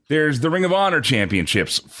company. There's the Ring of Honor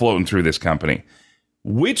championships floating through this company.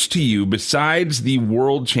 Which to you, besides the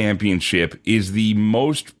World Championship, is the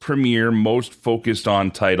most premier, most focused on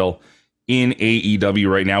title in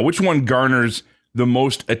AEW right now? Which one garners the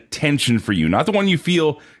most attention for you? Not the one you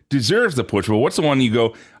feel deserves the push, but what's the one you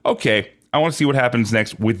go, okay, I want to see what happens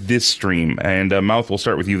next with this stream. And Mouth, we'll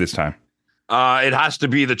start with you this time. It has to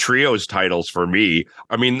be the trios titles for me.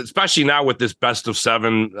 I mean, especially now with this best of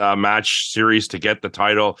 7 match series to get the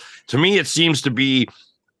title. To me, it seems to be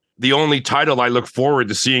the only title I look forward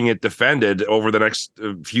to seeing it defended over the next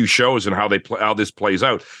few shows and how this plays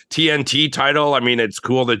out. TNT title, I mean, it's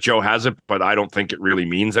cool that Joe has it, but I don't think it really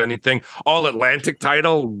means anything. All Atlantic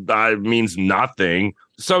title means nothing.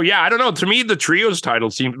 So, yeah, I don't know. To me, the trios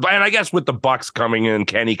title seems, and I guess with the Bucks coming in,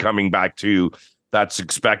 Kenny coming back too, that's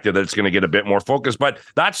expected that it's going to get a bit more focus. But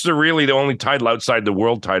that's really the only title outside the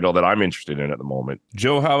world title that I'm interested in at the moment.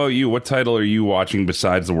 Joe, how about you? What title are you watching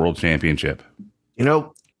besides the World Championship?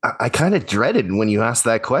 I kind of dreaded when you asked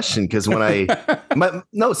that question, because when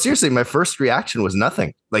seriously, my first reaction was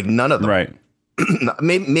nothing, like none of them. Right.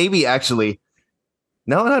 maybe actually.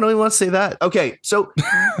 No, I don't even want to say that. Okay, so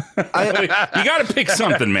you got to pick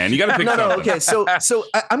something, man. You got to pick something. Okay, so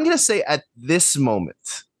I'm going to say at this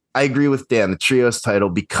moment, I agree with Dan, the trios title,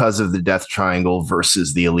 because of the Death Triangle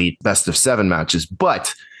versus the Elite best of 7 matches.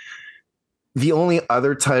 But the only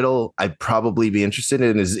other title I'd probably be interested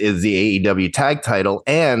in is the AEW tag title,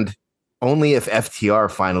 and only if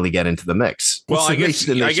FTR finally get into the mix. Well, I guess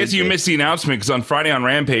you missed the announcement, because on Friday on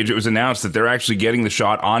Rampage, it was announced that they're actually getting the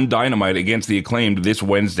shot on Dynamite against the Acclaimed this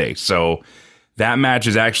Wednesday. So that match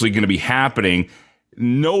is actually going to be happening.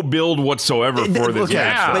 No build whatsoever for this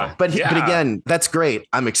match. But again, that's great.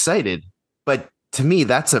 I'm excited. But to me,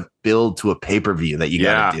 that's a build to a pay-per-view that you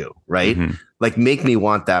got to do, right? Mm-hmm. Like, make me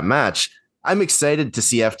want that match. I'm excited to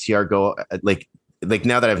see FTR go, like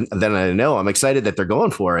now that I know, I'm excited that they're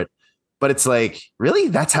going for it. But it's like, really?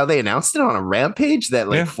 That's how they announced it on a Rampage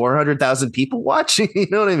that 400,000 people watching? You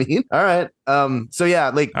know what I mean? All right. So yeah,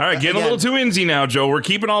 all right, getting a little too insy now, Joe. We're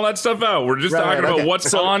keeping all that stuff out. We're just talking about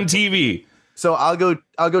what's on TV. So I'll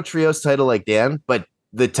go trios title like Dan, but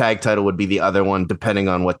the tag title would be the other one, depending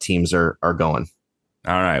on what teams are going.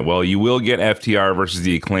 All right. Well, you will get FTR versus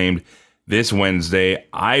the Acclaimed this Wednesday.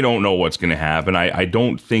 I don't know what's going to happen. I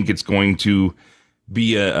don't think it's going to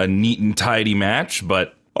be a neat and tidy match,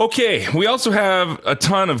 but okay. We also have a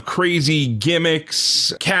ton of crazy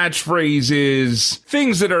gimmicks, catchphrases,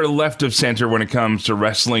 things that are left of center when it comes to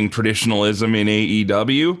wrestling traditionalism in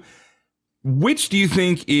AEW. Which do you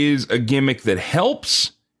think is a gimmick that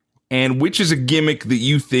helps, and which is a gimmick that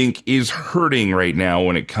you think is hurting right now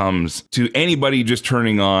when it comes to anybody just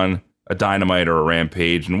turning on a Dynamite or a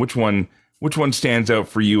Rampage? And which one stands out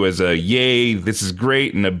for you as a yay, this is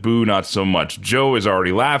great, and a boo, not so much? Joe is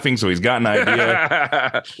already laughing, so he's got an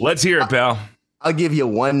idea. Let's hear it, pal. I'll give you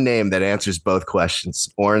one name that answers both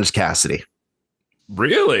questions. Orange Cassidy.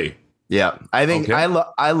 Really? Yeah. I think I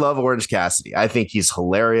love Orange Cassidy. I think he's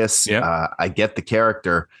hilarious. Yeah. I get the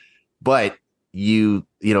character, but you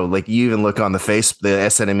even look on the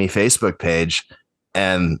SNME Facebook page,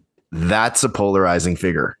 and that's a polarizing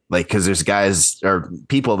figure. Like, because there's guys or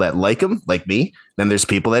people that like him, like me, then there's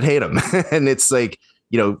people that hate him. And it's like,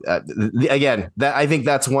 again, that I think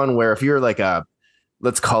that's one where if you're like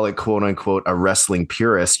let's call it quote unquote a wrestling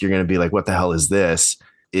purist, you're going to be like, what the hell is this?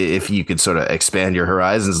 If you could sort of expand your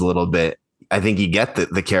horizons a little bit, I think you get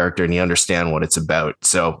the character and you understand what it's about.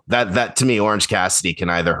 So that to me, Orange Cassidy can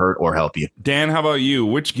either hurt or help you. Dan, how about you?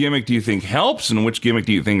 Which gimmick do you think helps and which gimmick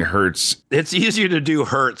do you think hurts? It's easier to do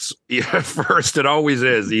hurts first. It always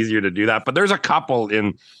is easier to do that. But there's a couple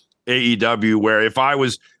in AEW where if I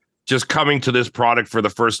was just coming to this product for the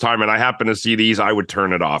first time and I happen to see these, I would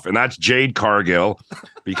turn it off. And that's Jade Cargill,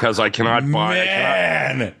 because I cannot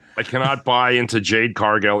buy. I cannot buy into Jade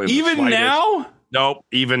Cargill. Even now? Nope,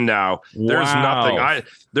 even now. There's nothing.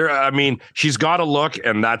 I mean, she's got a look,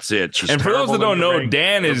 and that's it. She's and for those that don't know,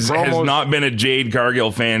 Dan has not been a Jade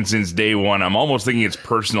Cargill fan since day one. I'm almost thinking it's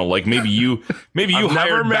personal. Like maybe you I've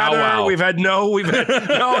hired Bow Wow. We've had no.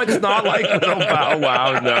 It's not like no Bow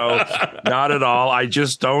Wow. No, not at all. I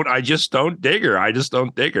just don't dig her. I just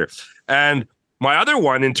don't dig her. And my other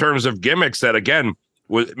one in terms of gimmicks that again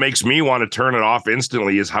makes me want to turn it off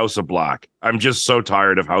instantly is House of Black. I'm just so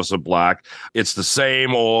tired of House of Black. It's the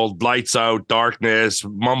same old lights out, darkness,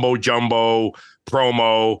 mumbo jumbo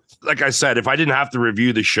promo. Like I said, if I didn't have to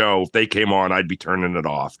review the show, if they came on, I'd be turning it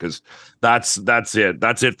off because that's it.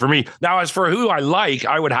 That's it for me. Now, as for who I like,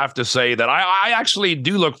 I would have to say that I actually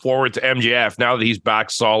do look forward to MJF now that he's back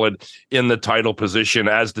solid in the title position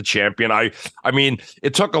as the champion. I mean,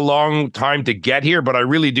 it took a long time to get here, but I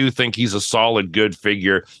really do think he's a solid, good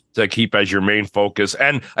figure to keep as your main focus.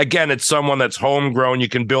 And again, it's someone that's homegrown. You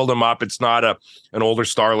can build him up. It's not an older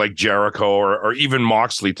star like Jericho or even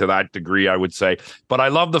Moxley to that degree, I would say. But I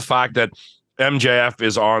love the fact that MJF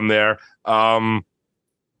is on there. I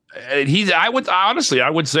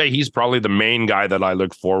would say he's probably the main guy that I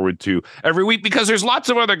look forward to every week, because there's lots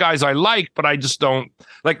of other guys I like, but I just don't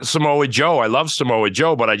like Samoa Joe. I love Samoa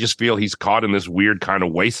Joe, but I just feel he's caught in this weird kind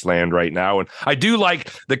of wasteland right now. And I do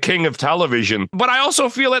like the King of Television, but I also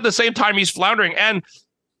feel at the same time he's floundering. And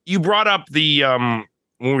you brought up the when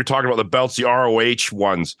we were talking about the belts, the ROH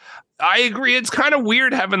ones. I agree. It's kind of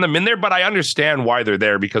weird having them in there, but I understand why they're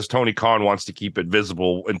there, because Tony Khan wants to keep it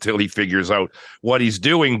visible until he figures out what he's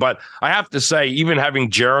doing. But I have to say, even having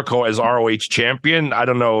Jericho as ROH champion, I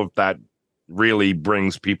don't know if that really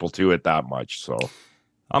brings people to it that much. So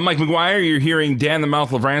I'm Mike McGuire. You're hearing Dan the Mouth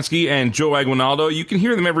Lavransky and Joe Aguinaldo. You can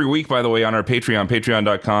hear them every week, by the way, on our Patreon,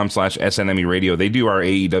 patreon.com/SNME Radio. They do our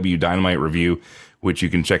AEW Dynamite review, which you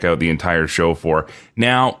can check out the entire show for.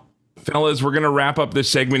 Now, fellas, we're going to wrap up this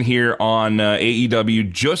segment here on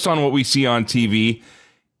AEW, just on what we see on TV.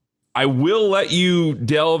 I will let you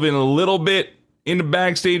delve in a little bit into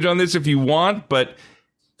backstage on this if you want, but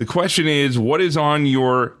the question is, what is on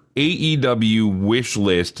your AEW wish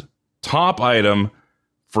list top item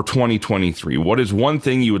for 2023? What is one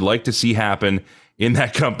thing you would like to see happen in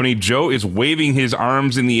that company? Joe is waving his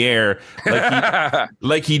arms in the air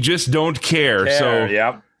like he just don't care. So,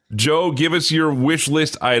 yep. Joe, give us your wish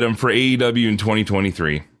list item for AEW in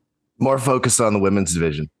 2023. More focus on the women's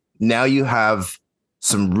division. Now you have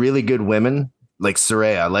some really good women like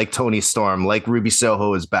Saraya, like Toni Storm, like Ruby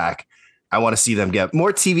Soho is back. I want to see them get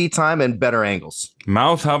more TV time and better angles.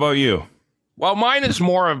 Mouth, how about you? Well, mine is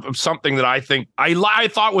more of something that I think I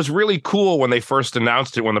thought was really cool when they first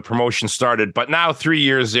announced it, when the promotion started. But now 3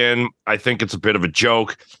 years in, I think it's a bit of a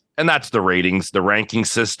joke. And that's the ratings, the ranking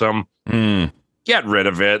system. Get rid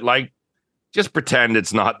of it. Like, just pretend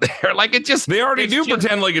it's not there. Like it just, they already do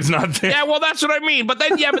pretend like it's not there. Yeah, well, that's what I mean. But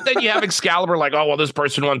then you have Excalibur like, oh, well, this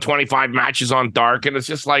person won 25 matches on Dark. And it's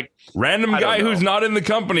just like random guy who's not in the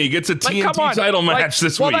company gets a TNT title match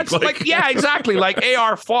this week. That's yeah, exactly. Like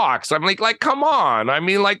AR Fox. I'm like, come on. I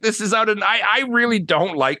mean, like this is out of, I really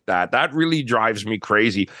don't like that. That really drives me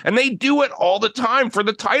crazy. And they do it all the time for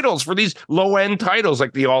the titles, for these low end titles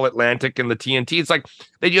like the All Atlantic and the TNT. It's like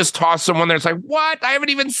they just toss someone there. It's like, what? I haven't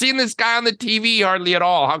even seen this guy on the TV hardly at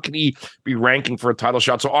all. How can he be ranking for a title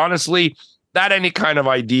shot? So honestly, that any kind of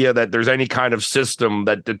idea that there's any kind of system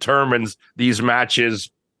that determines these matches,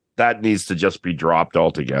 that needs to just be dropped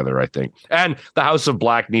altogether, I think. And the House of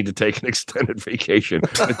Black need to take an extended vacation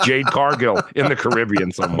with Jade Cargill in the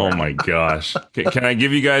Caribbean somewhere. Oh my gosh. Can I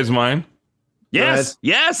give you guys mine? Yes.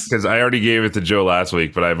 Because I already gave it to Joe last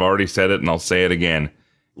week, but I've already said it and I'll say it again.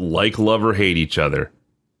 Like, love, or hate each other,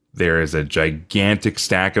 there is a gigantic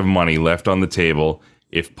stack of money left on the table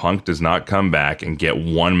if Punk does not come back and get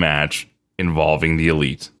one match involving the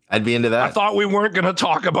Elite. I'd be into that. I thought we weren't going to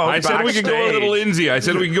talk about I said we could go a little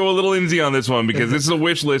Inzy on this one because this is a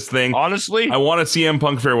wish list thing. Honestly, I want a CM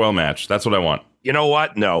Punk farewell match. That's what I want. You know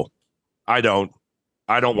what? No, I don't.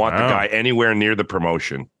 I don't want the guy anywhere near the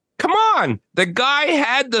promotion. Come on. The guy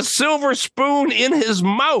had the silver spoon in his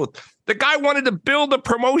mouth. The guy wanted to build a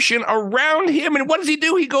promotion around him. And what does he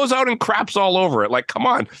do? He goes out and craps all over it. Like, come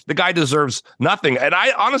on. The guy deserves nothing. And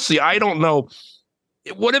I don't know.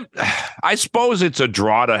 I suppose it's a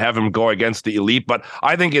draw to have him go against the Elite, but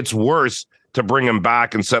I think it's worse to bring him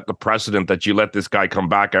back and set the precedent that you let this guy come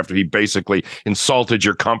back after he basically insulted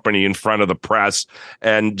your company in front of the press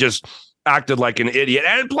and just acted like an idiot.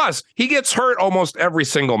 And plus, he gets hurt almost every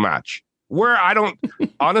single match. Where I don't,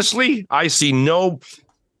 honestly, I see no,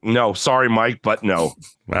 sorry, Mike, but no.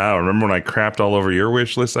 Wow, remember when I crapped all over your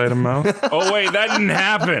wish list item, Mo? Oh, wait, that didn't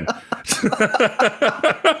happen.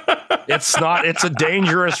 It's a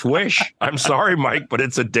dangerous wish. I'm sorry, Mike, but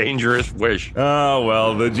it's a dangerous wish. Oh,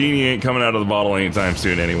 well, the genie ain't coming out of the bottle anytime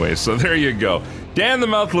soon anyway, so there you go. Dan the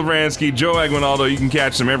Mouth Lavransky, Joe Aguinaldo, you can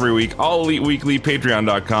catch them every week. All Elite Weekly,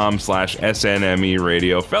 patreon.com/SNME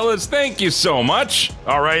Radio. Fellas, thank you so much.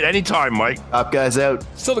 All right, anytime, Mike. Up, guys, out.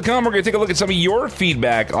 Still to come, we're going to take a look at some of your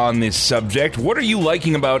feedback on this subject. What are you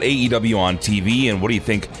liking about AEW on TV, and what do you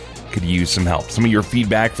think could use some help? Some of your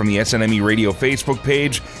feedback from the SNME Radio Facebook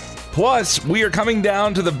page. Plus, we are coming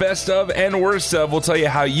down to the best of and worst of. We'll tell you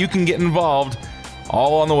how you can get involved.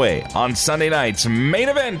 All on the way on Sunday night's Main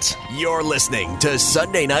Event. You're listening to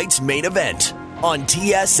Sunday night's Main Event on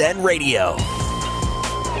TSN Radio.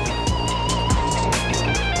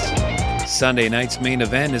 Sunday night's Main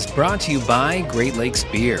Event is brought to you by Great Lakes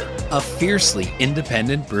Beer, a fiercely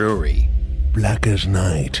independent brewery. Black as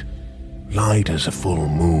night, light as a full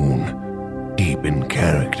moon, deep in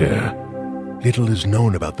character. Little is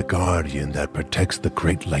known about the guardian that protects the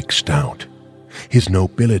Great Lake Stout. His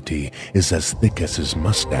nobility is as thick as his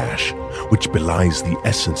mustache, which belies the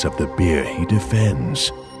essence of the beer he defends.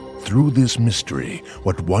 Through this mystery,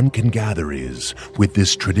 what one can gather is, with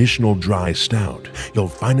this traditional dry stout, you'll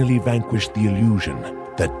finally vanquish the illusion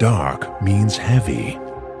that dark means heavy.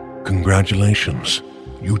 Congratulations,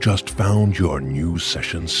 you just found your new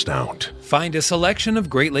session stout. Find a selection of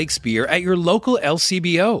Great Lakes Beer at your local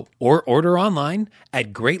LCBO or order online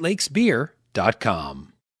at greatlakesbeer.com.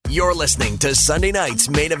 You're listening to Sunday night's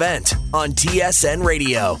Main Event on TSN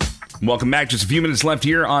Radio. Welcome back. Just a few minutes left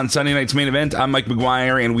here on Sunday night's Main Event. I'm Mike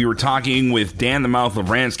McGuire, and we were talking with Dan the Mouth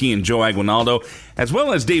Lavransky and Joe Aguinaldo, as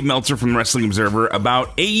well as Dave Meltzer from the Wrestling Observer,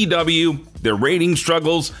 about AEW, their rating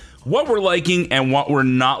struggles, what we're liking and what we're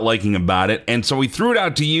not liking about it. And so we threw it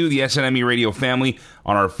out to you, the SNME Radio family,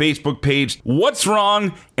 on our Facebook page. What's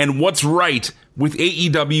wrong and what's right with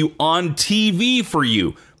AEW on TV for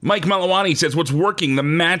you? Mike Malawani says what's working, the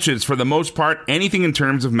matches for the most part, anything in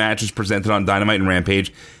terms of matches presented on Dynamite and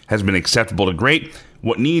Rampage has been acceptable to great.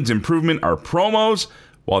 What needs improvement are promos.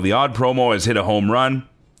 While the odd promo has hit a home run,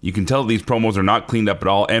 you can tell these promos are not cleaned up at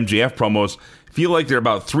all. MJF promos feel like they're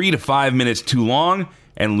about 3 to 5 minutes too long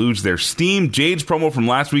and lose their steam. Jade's promo from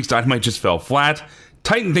last week's Dynamite just fell flat.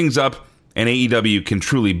 Tighten things up, and AEW can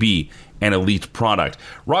truly be an elite product.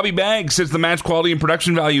 Robbie Baggs says the match quality and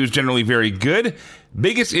production value is generally very good.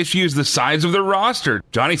 Biggest issue is the size of the roster.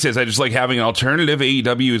 Johnny says, I just like having an alternative.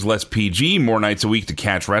 AEW is less PG, more nights a week to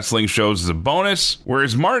catch wrestling shows as a bonus.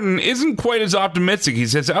 Whereas Martin isn't quite as optimistic. He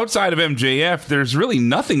says, outside of MJF, there's really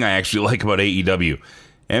nothing I actually like about AEW.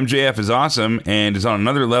 MJF is awesome and is on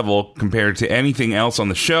another level compared to anything else on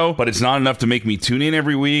the show, but it's not enough to make me tune in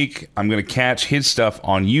every week. I'm going to catch his stuff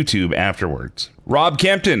on YouTube afterwards. Rob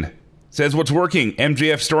Kempton says, what's working?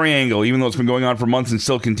 MJF story angle, even though it's been going on for months and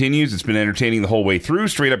still continues. It's been entertaining the whole way through.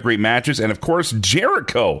 Straight up great matches. And of course,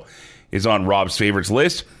 Jericho is on Rob's favorites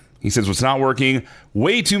list. He says, what's not working?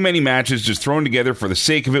 Way too many matches just thrown together for the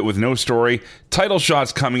sake of it with no story. Title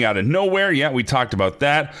shots coming out of nowhere. Yeah, we talked about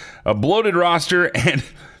that. A bloated roster. And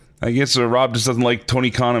I guess Rob just doesn't like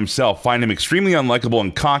Tony Khan himself. Find him extremely unlikable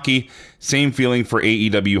and cocky. Same feeling for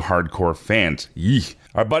AEW hardcore fans. Yee.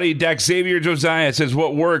 Our buddy Dex Xavier Josiah says,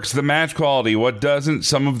 what works? The match quality. What doesn't?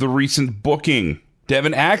 Some of the recent booking.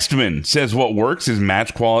 Devin Axtman says, what works is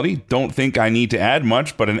match quality. Don't think I need to add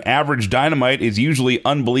much, but an average Dynamite is usually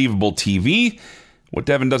unbelievable TV. What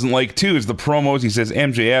Devin doesn't like, too, is the promos. He says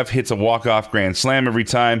MJF hits a walk-off Grand Slam every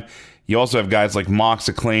time. You also have guys like Mox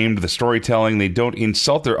Acclaimed. The storytelling, they don't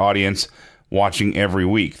insult their audience watching every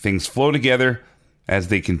week. Things flow together as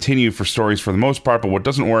they continue for stories for the most part, but what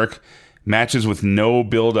doesn't work, matches with no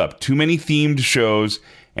build-up. Too many themed shows,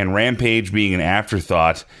 and Rampage being an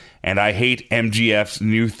afterthought. And I hate MJF's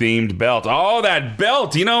new themed belt. Oh, that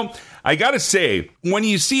belt! You know, I gotta say, when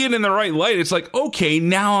you see it in the right light, it's like, okay,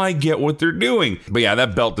 now I get what they're doing. But yeah,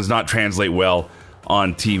 that belt does not translate well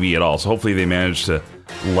on TV at all. So hopefully they manage to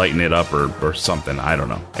lighten it up or something. I don't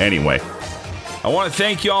know. Anyway, I want to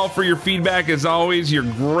thank you all for your feedback. As always, you're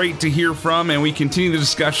great to hear from, and we continue the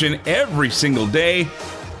discussion every single day.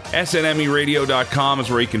 SNMEradio.com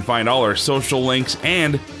is where you can find all our social links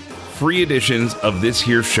and free editions of this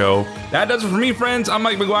here show. That does it for me, friends. I'm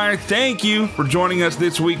Mike McGuire. Thank you for joining us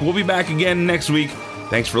this week. We'll be back again next week.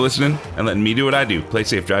 Thanks for listening and letting me do what I do. Play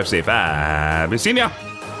safe, drive safe. I've been seeing ya.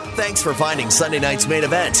 Thanks for finding Sunday Night's Main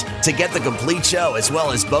Event. To get the complete show as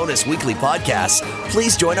well as bonus weekly podcasts,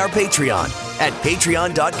 please join our Patreon at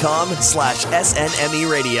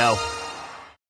patreon.com/SNME Radio.